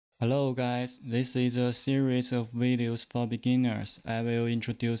Hello guys, this is a series of videos for beginners. I will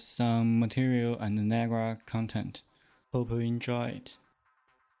introduce some material and Niagara content. Hope you enjoy it.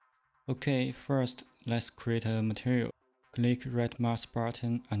 Okay, first let's create a material. Click right mouse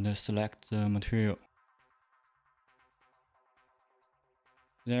button and select the material.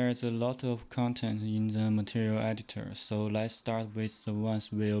 There is a lot of content in the material editor, so let's start with the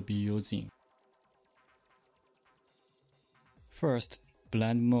ones we'll be using. First,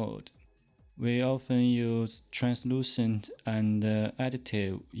 blend mode. We often use translucent and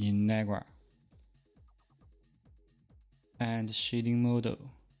additive in Niagara. And shading model.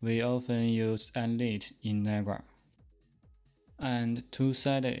 We often use unlit in Niagara. And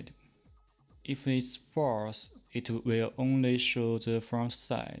two-sided. If it's false, it will only show the front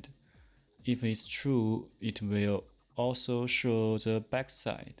side. If it's true, it will also show the back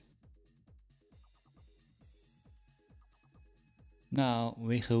side. Now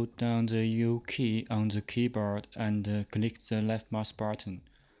we hold down the U key on the keyboard and click the left mouse button.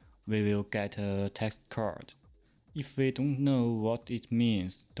 We will get a text card. If we don't know what it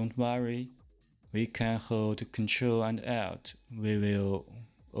means, don't worry. We can hold Ctrl and Alt. We will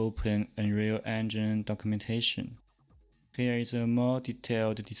open Unreal Engine documentation. Here is a more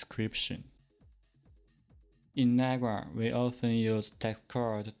detailed description. In Niagara, we often use text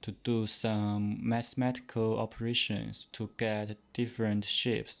card to do some mathematical operations to get different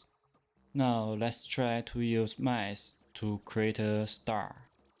shapes. Now let's try to use math to create a star.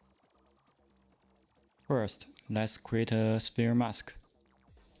 First, let's create a sphere mask.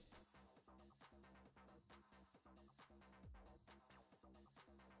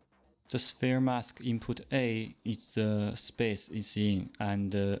 The sphere mask input A is the space it's in,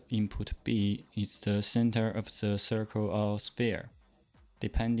 and input B is the center of the circle or sphere,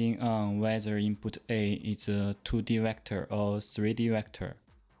 depending on whether input A is a 2D vector or 3D vector.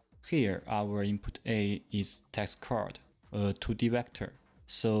 Here, our input A is text card, a 2D vector,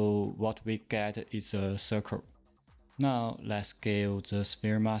 so what we get is a circle. Now let's scale the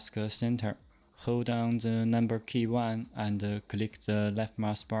sphere mask center. Hold down the number key 1 and click the left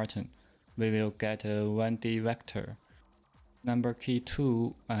mouse button. We will get a 1D vector. Number key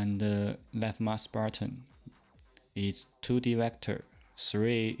 2 and left mouse button is 2D vector.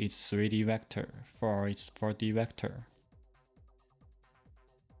 3 is 3D vector. 4 is 4D vector.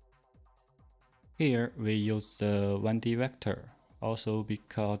 Here we use the 1D vector, also be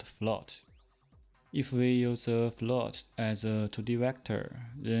called float. If we use a float as a 2D vector,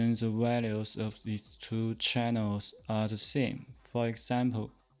 then the values of these two channels are the same. For example,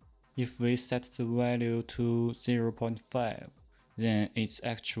 if we set the value to 0.5, then its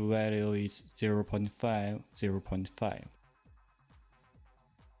actual value is 0.5, 0.5.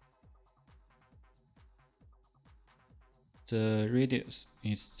 The radius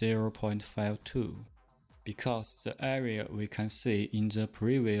is 0.52, because the area we can see in the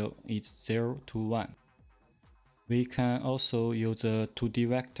preview is 0 to 1. We can also use a 2D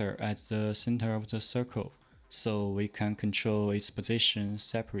vector as the center of the circle, so we can control its position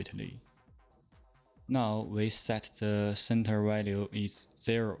separately. Now we set the center value is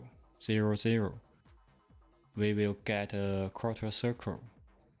 0, 0, 0. We will get a quarter circle.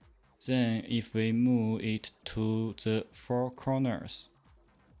 Then if we move it to the four corners,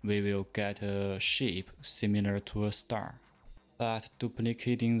 we will get a shape similar to a star. But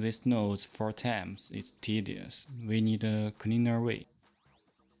duplicating these nodes 4 times is tedious. We need a cleaner way.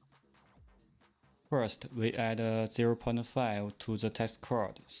 First, we add a 0.5 to the text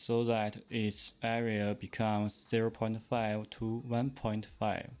card so that its area becomes 0.5 to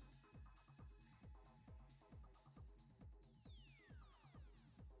 1.5.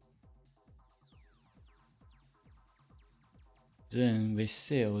 Then we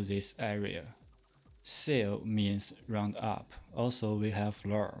seal this area. Seal means round up. Also we have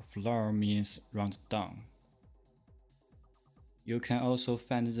floor. Floor means round down. You can also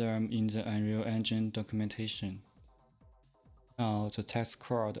find them in the Unreal Engine documentation. Now the text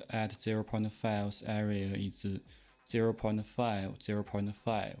card at 0.5's area is 0.5,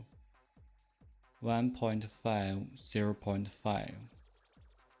 0.5, 1.5, 0.5.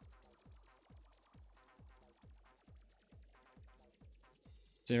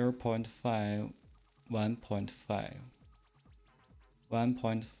 0.5, 1.5,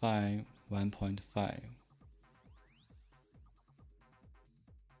 1.5, 1.5.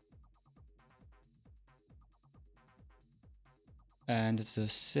 And the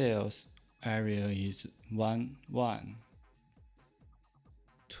cells area is 1, 1,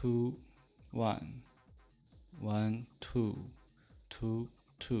 2, 1, 1, 2, 2,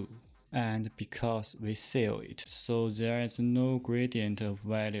 2. And because we seal it, so there is no gradient of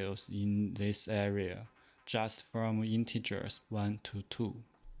values in this area, just from integers 1 to 2.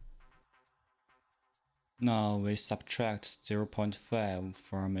 Now we subtract 0.5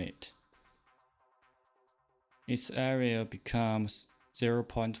 from it. Its area becomes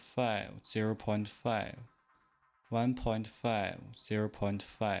 0.5, 0.5, 1.5,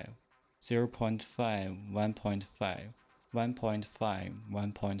 0.5, 0.5, 1.5, 1.5,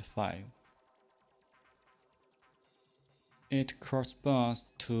 1.5. It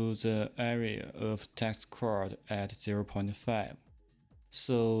corresponds to the area of text chord at 0.5.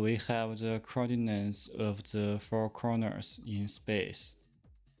 So we have the coordinates of the four corners in space.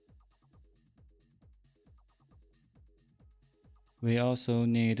 We also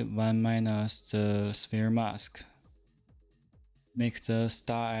need 1 minus the sphere mask. Make the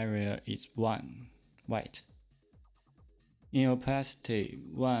star area is 1, white. In opacity,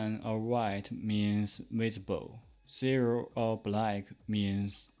 1 or white means visible, 0 or black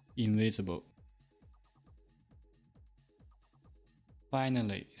means invisible.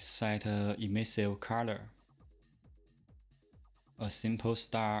 Finally, set an emissive color. A simple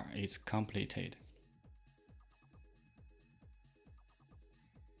star is completed.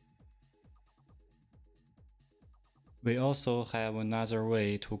 We also have another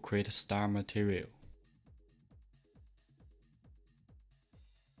way to create star material.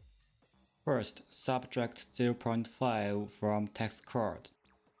 First, subtract 0.5 from text chord.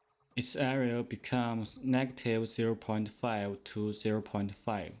 Its area becomes negative 0.5 to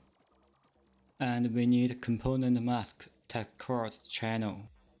 0.5. And we need component mask text chord channel.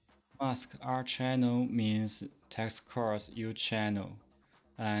 Mask R channel means text chord U channel,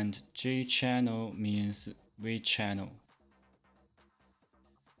 and G channel means V channel.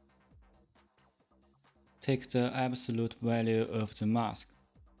 Take the absolute value of the mask.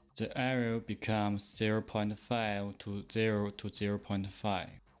 The area becomes 0.5 to 0 to 0.5.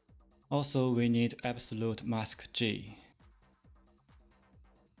 Also, we need absolute mask G.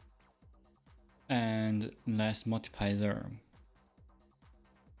 And let's multiply them.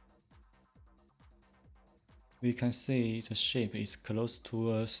 We can see the shape is close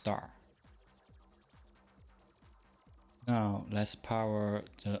to a star. Now let's power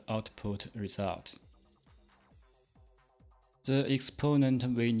the output result. The exponent,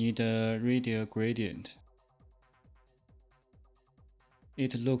 we need a radial gradient.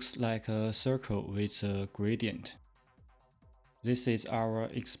 It looks like a circle with a gradient. This is our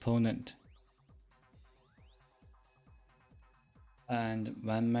exponent. And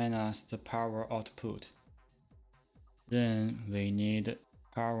 1 minus the power output. Then we need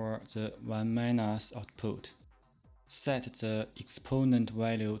power the 1 minus output. Set the exponent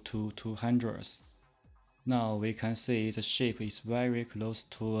value to 200. Now we can see the shape is very close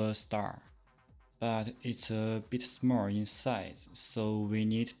to a star, but it's a bit small in size, so we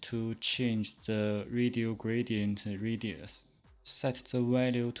need to change the radial gradient radius. Set the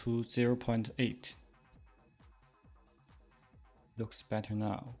value to 0.8. Looks better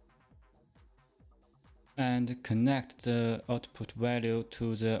now. And connect the output value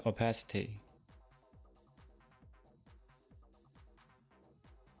to the opacity.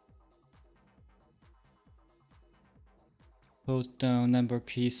 Hold down number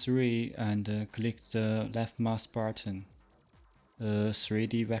key 3 and click the left mouse button, a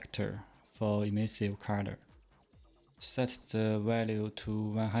 3D vector for emissive color. Set the value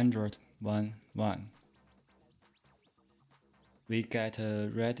to 101, 1. We get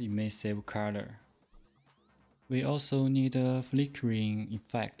a red emissive color. We also need a flickering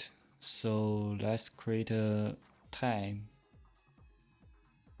effect, so let's create a time.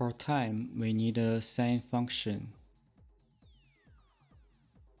 For time, we need a sine function,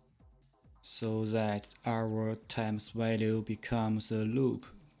 so that our times value becomes a loop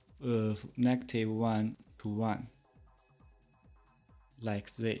of -1 to 1,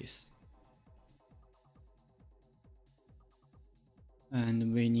 like this.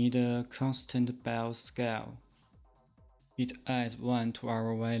 And we need a constant Bell scale. It adds 1 to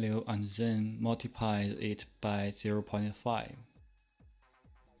our value and then multiplies it by 0.5.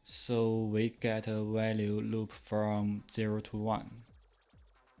 So we get a value loop from 0 to 1.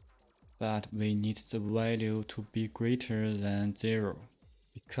 But we need the value to be greater than 0,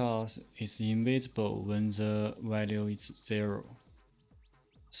 because it's invisible when the value is 0.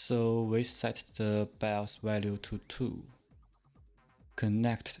 So we set the Bell's value to 2.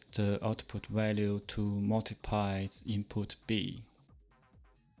 Connect the output value to multiply input B.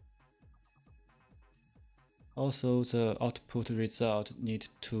 Also, the output result need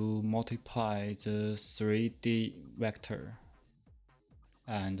to multiply the 3D vector.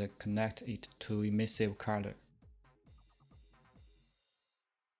 and connect it to emissive color.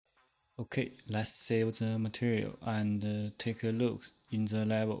 Okay, let's save the material and take a look in the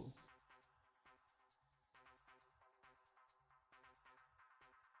level.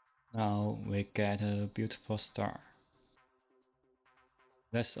 Now we get a beautiful star.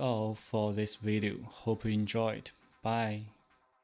 That's all for this video. Hope you enjoyed. Bye.